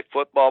alumni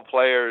football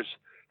players,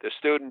 the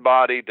student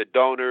body, the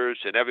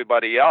donors, and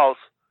everybody else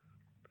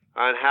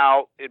on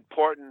how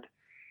important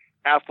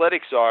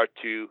athletics are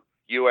to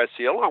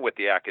USC, along with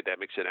the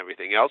academics and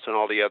everything else and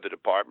all the other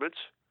departments.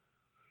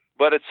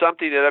 But it's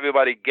something that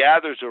everybody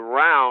gathers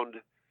around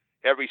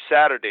every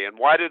Saturday. And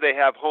why do they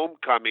have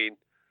homecoming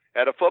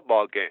at a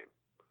football game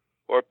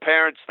or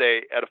Parents'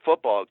 Day at a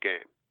football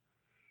game?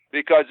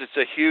 Because it's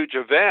a huge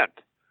event.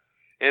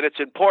 And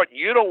it's important.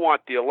 You don't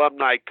want the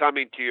alumni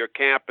coming to your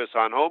campus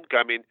on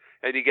homecoming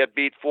and you get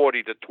beat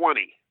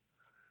 40-20.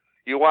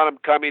 You want them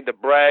coming to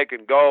brag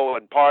and go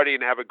and party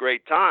and have a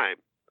great time.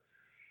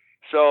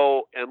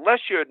 So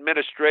unless your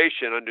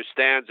administration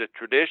understands the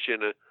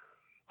tradition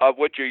of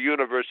what your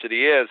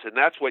university is, and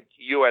that's what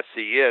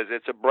USC is.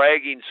 It's a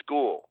bragging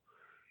school.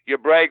 You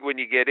brag when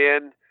you get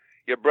in.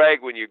 You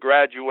brag when you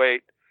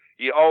graduate.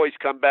 You always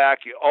come back.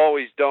 You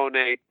always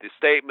donate. The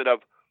statement of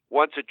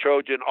once a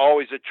Trojan,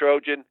 always a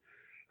Trojan.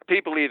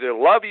 People either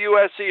love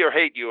USC or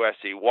hate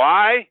USC.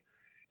 Why?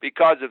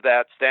 Because of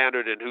that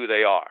standard and who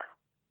they are.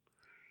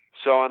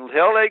 So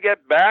until they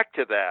get back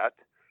to that,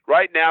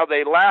 right now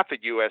they laugh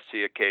at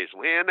USC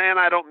occasionally, and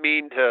I don't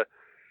mean to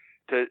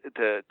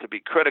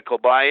be critical,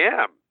 but I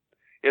am.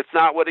 It's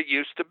not what it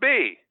used to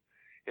be.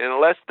 And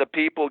unless the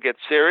people get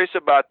serious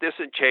about this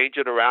and change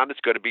it around, it's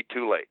going to be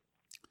too late.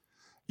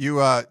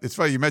 It's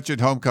funny, you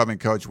mentioned homecoming,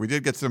 Coach. We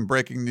did get some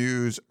breaking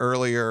news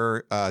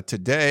earlier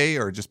today,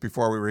 or just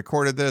before we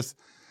recorded this.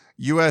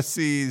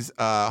 USC's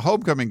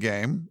homecoming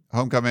game,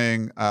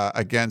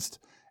 against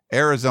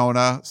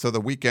Arizona. So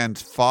the weekend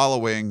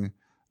following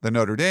the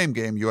Notre Dame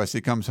game,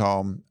 USC comes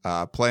home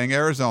playing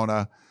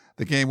Arizona.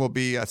 The game will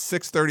be a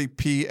 6:30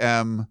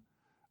 p.m.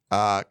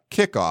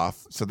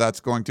 Kickoff. So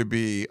that's going to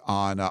be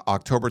on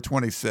October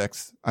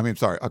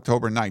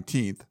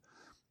 19th.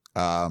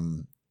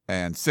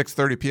 And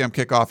 6:30 p.m.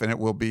 kickoff, and it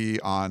will be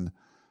on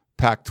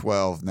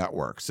Pac-12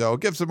 Network. So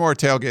give some more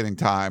tailgating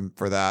time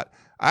for that.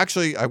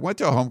 Actually, I went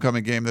to a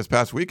homecoming game this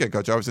past weekend,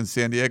 Coach. I was in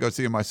San Diego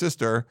seeing my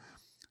sister.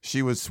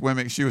 She was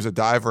swimming. She was a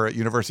diver at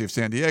University of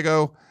San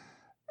Diego,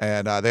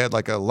 and they had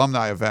like an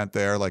alumni event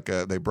there.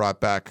 They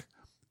brought back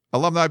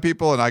alumni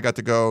people, and I got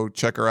to go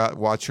check her out,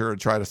 watch her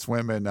try to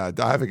swim and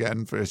dive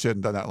again. She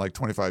hadn't done that in like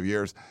 25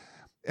 years.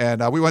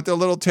 And we went to a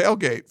little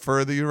tailgate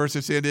for the University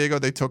of San Diego.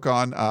 They took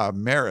on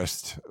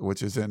Marist,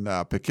 which is in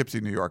Poughkeepsie,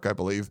 New York, I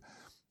believe.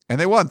 And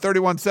they won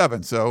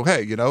 31-7. So,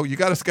 hey, you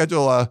got to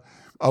schedule a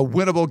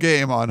winnable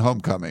game on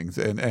homecomings.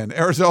 And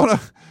Arizona,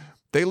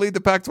 they lead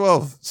the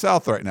Pac-12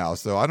 South right now.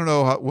 So I don't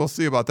know. We'll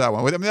see about that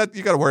one. I mean,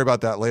 you got to worry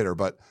about that later.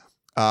 But,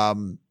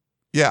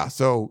 yeah,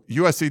 so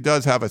USC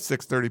does have a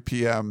 6:30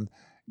 p.m.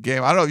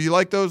 game. I don't know. You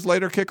like those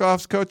later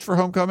kickoffs, Coach, for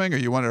homecoming, or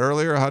you want it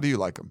earlier? How do you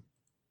like them?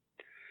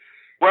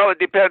 Well, it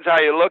depends how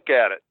you look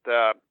at it.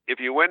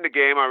 If you win the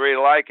game, I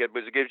really like it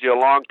because it gives you a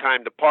long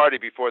time to party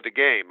before the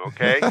game,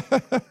 okay?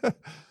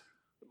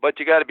 But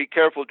you got to be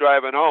careful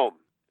driving home.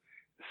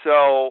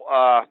 So,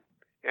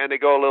 and they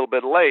go a little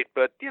bit late.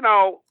 But,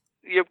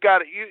 you've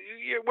got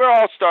we're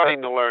all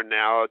starting to learn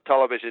now.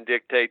 Television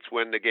dictates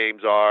when the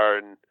games are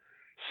and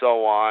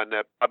so on.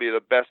 Probably the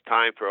best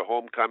time for a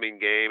homecoming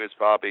game is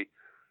probably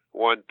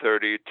 1:30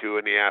 or 2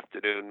 in the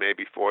afternoon,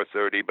 maybe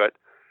 4:30. But,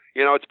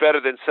 it's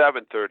better than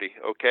 7:30,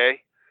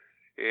 okay?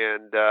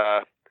 And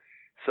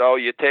so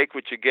you take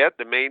what you get.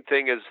 The main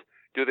thing is,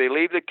 do they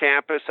leave the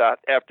campus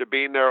after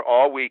being there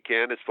all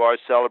weekend as far as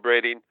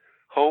celebrating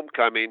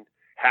homecoming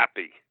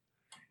happy?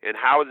 And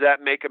how does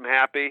that make them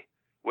happy?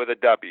 With a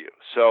W.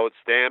 So it's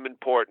damn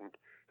important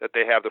that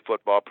they have the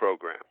football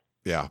program.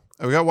 Yeah.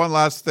 We got one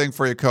last thing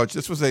for you, Coach.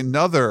 This was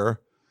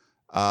another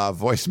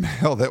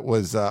voicemail that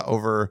was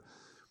over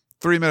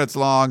 3 minutes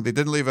long. They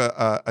didn't leave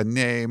a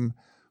name.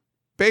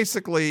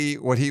 Basically,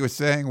 what he was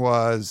saying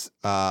was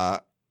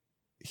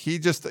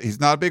he's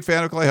not a big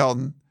fan of Clay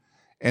Helton.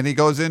 And he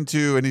goes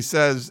into and he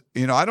says,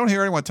 I don't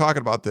hear anyone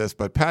talking about this,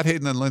 but Pat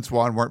Hayden and Lynn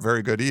Swann weren't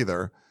very good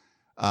either.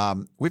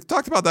 We've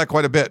talked about that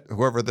quite a bit,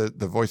 whoever the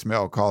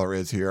voicemail caller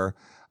is here.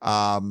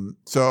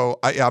 So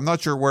I'm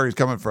not sure where he's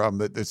coming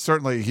from.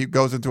 Certainly, he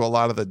goes into a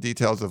lot of the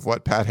details of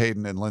what Pat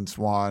Hayden and Lynn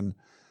Swann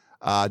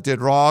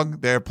did wrong.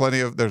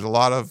 There's a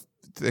lot of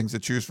things to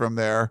choose from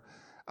there.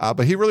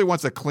 But he really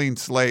wants a clean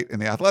slate in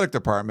the athletic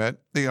department.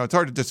 It's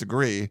hard to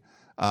disagree.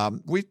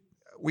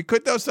 We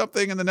could know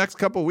something in the next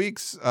couple of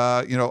weeks,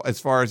 as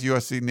far as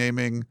USC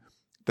naming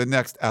the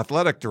next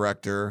athletic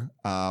director.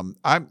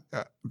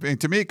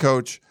 To me,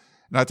 Coach,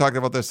 and I talked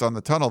about this on the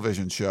Tunnel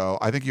Vision show,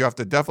 I think you have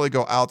to definitely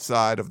go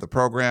outside of the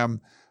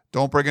program.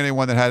 Don't bring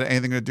anyone that had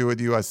anything to do with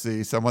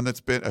USC, someone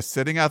that's been a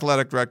sitting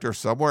athletic director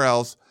somewhere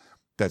else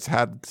that's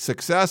had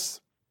success.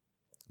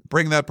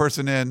 Bring that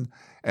person in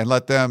and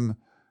let them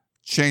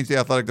change the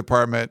athletic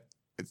department,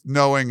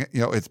 knowing,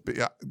 it's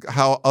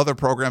how other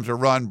programs are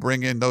run,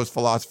 bring in those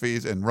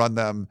philosophies and run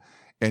them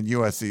in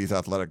USC's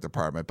athletic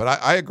department.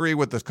 But I agree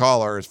with this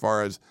caller as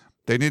far as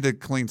they need a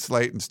clean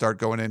slate and start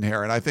going in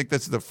here. And I think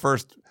this is the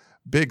first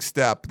big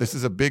step. This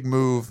is a big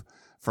move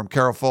from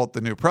Carol Folt,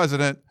 the new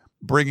president,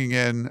 bringing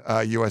in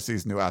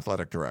USC's new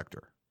athletic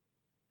director.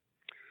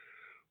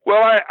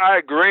 Well, I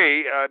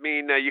agree. I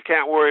mean, you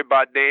can't worry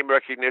about name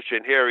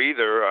recognition here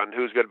either on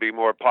who's going to be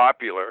more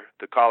popular,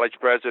 the college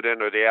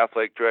president or the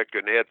athletic director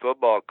and the head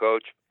football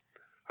coach.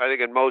 I think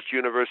in most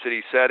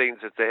university settings,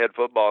 it's the head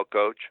football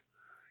coach.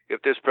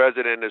 If this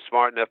president is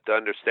smart enough to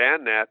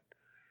understand that,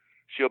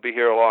 she'll be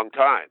here a long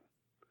time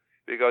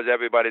because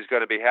everybody's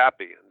going to be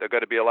happy. There are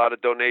going to be a lot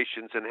of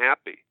donations and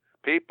happy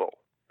people.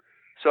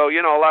 So,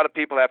 a lot of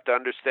people have to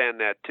understand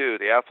that, too.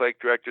 The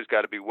athletic director's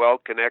got to be well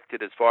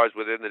connected as far as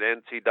within the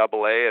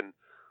NCAA and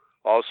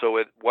also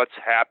with what's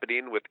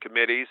happening with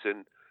committees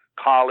and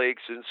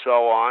colleagues and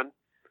so on.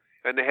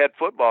 And the head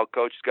football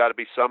coach has got to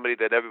be somebody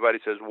that everybody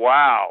says,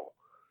 wow,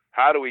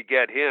 How do we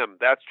get him?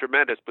 That's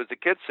tremendous. But the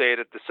kids say it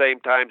at the same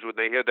times when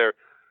they hear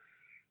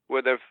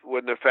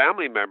when their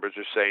family members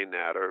are saying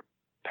that, or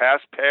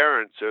past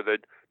parents, or the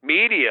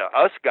media,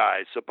 us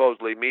guys,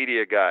 supposedly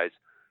media guys,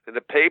 and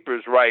the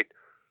papers write,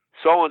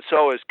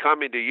 so-and-so is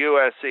coming to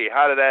USC.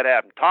 How did that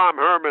happen? Tom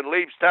Herman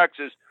leaves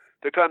Texas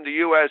to come to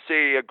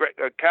USC,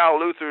 a Cal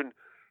Lutheran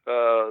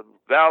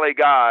Valley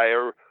guy,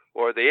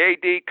 or the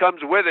AD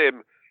comes with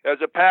him as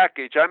a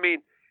package. I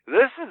mean,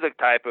 this is the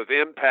type of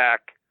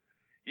impact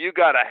you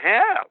got to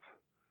have.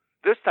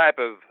 This type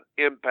of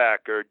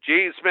impact. Or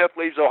Gene Smith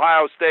leaves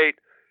Ohio State,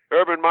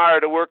 Urban Meyer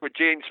to work with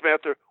Gene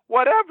Smith, or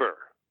whatever.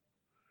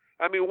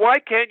 I mean, why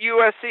can't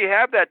USC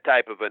have that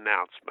type of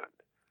announcement?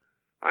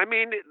 I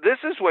mean, this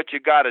is what you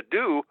got to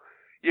do.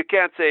 You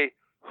can't say,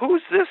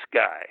 who's this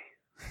guy?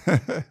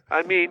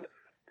 I mean,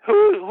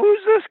 who's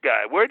this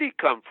guy? Where'd he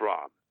come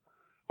from?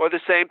 Or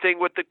the same thing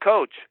with the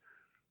coach.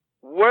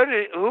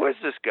 Who is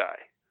this guy?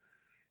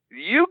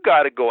 You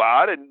got to go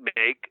out and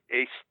make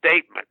a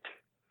statement.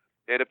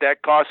 And if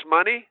that costs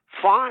money,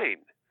 fine.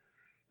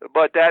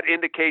 But that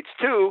indicates,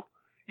 too,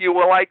 you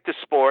will like the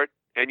sport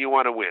and you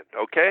want to win,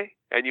 okay?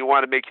 And you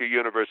want to make your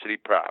university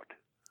proud.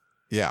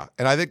 Yeah,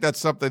 and I think that's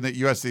something that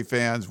USC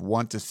fans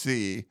want to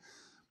see,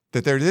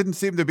 that there didn't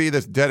seem to be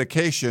this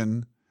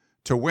dedication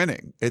to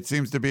winning. It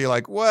seems to be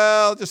like,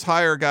 well, just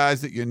hire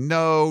guys that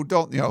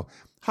don't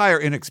hire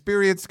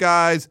inexperienced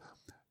guys.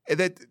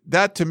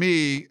 That to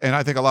me, and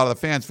I think a lot of the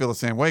fans feel the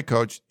same way,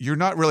 Coach, you're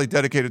not really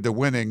dedicated to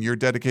winning. You're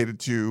dedicated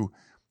to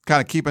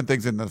kind of keeping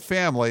things in the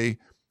family.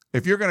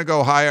 If you're going to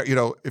go hire,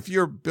 if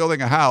you're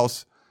building a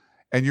house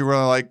and you're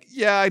really like,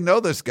 yeah, I know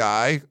this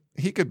guy,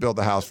 he could build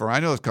the house for me. I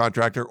know this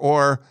contractor,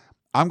 or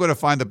I'm going to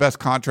find the best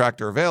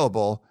contractor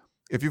available.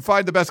 If you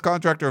find the best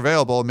contractor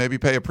available and maybe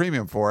pay a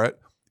premium for it,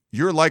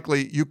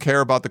 you care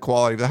about the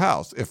quality of the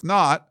house. If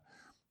not,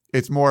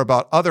 it's more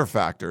about other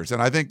factors.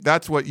 And I think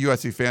that's what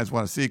USC fans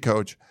want to see,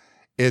 Coach,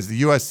 is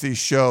the USC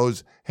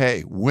shows,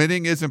 hey,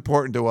 winning is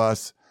important to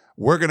us.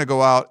 We're going to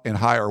go out and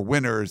hire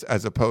winners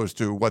as opposed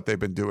to what they've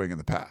been doing in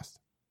the past.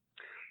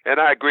 And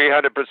I agree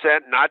 100%,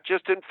 not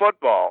just in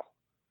football,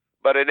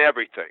 but in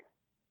everything.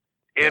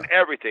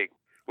 Everything.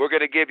 We're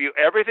going to give you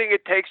everything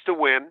it takes to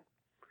win.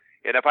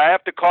 And if I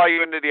have to call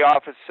you into the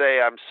office and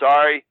say, I'm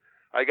sorry,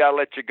 I got to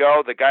let you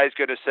go, the guy's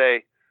going to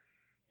say,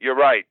 you're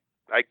right.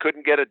 I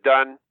couldn't get it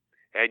done,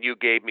 and you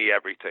gave me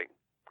everything.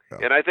 Yeah.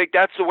 And I think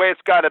that's the way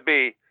it's got to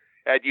be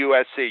at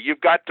USC.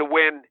 You've got to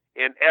win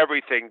in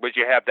everything, but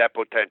you have that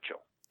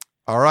potential.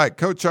 All right,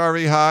 Coach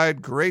Harvey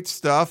Hyde, great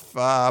stuff.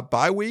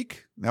 Bye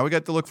week. Now we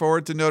got to look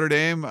forward to Notre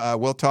Dame.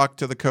 We'll talk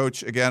to the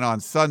coach again on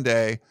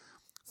Sunday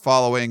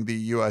following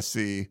the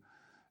USC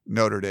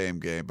Notre Dame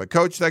game. But,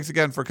 Coach, thanks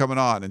again for coming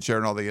on and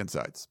sharing all the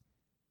insights.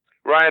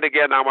 Ryan,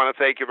 again, I want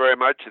to thank you very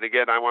much. And,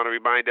 again, I want to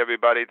remind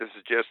everybody this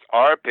is just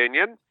our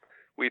opinion.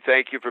 We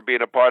thank you for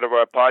being a part of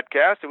our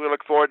podcast, and we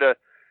look forward to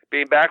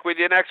being back with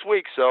you next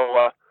week.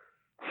 So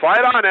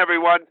fight on,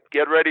 everyone.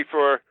 Get ready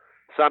for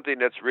something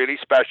that's really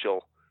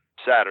special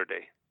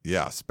Saturday.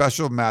 Yeah,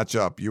 special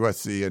matchup,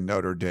 USC and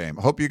Notre Dame.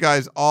 Hope you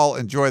guys all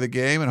enjoy the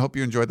game and hope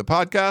you enjoyed the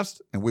podcast,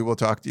 and we will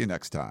talk to you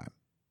next time.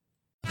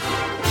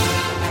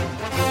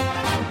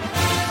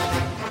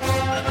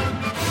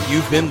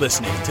 You've been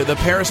listening to the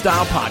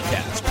Peristyle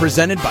Podcast,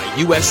 presented by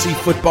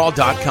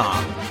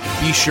USCFootball.com.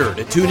 Be sure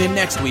to tune in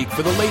next week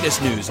for the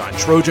latest news on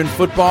Trojan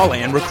football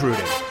and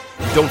recruiting.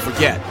 And don't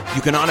forget,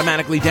 you can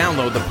automatically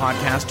download the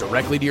podcast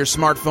directly to your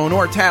smartphone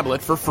or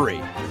tablet for free.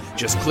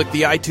 Just click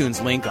the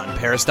iTunes link on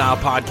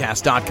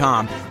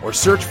PeristylePodcast.com or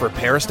search for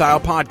Peristyle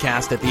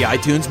Podcast at the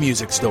iTunes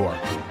Music Store.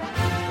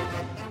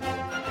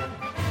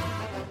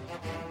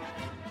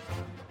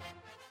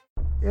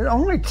 It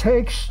only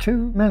takes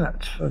 2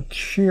 minutes of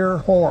sheer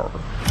horror.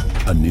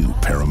 A new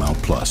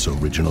Paramount Plus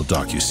original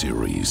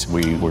docuseries.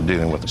 We were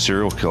dealing with a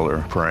serial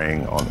killer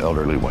preying on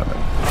elderly women.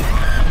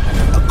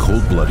 A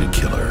cold-blooded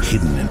killer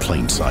hidden in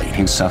plain sight.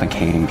 He's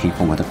suffocating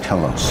people with the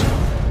pillows.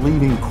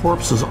 Leaving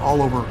corpses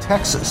all over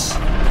Texas.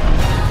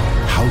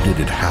 How did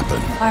it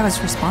happen? I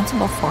was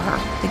responsible for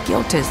her. The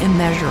guilt is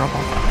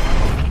immeasurable.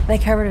 They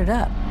covered it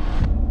up.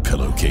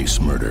 Pillowcase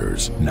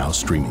Murders, now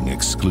streaming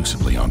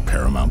exclusively on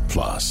Paramount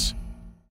Plus.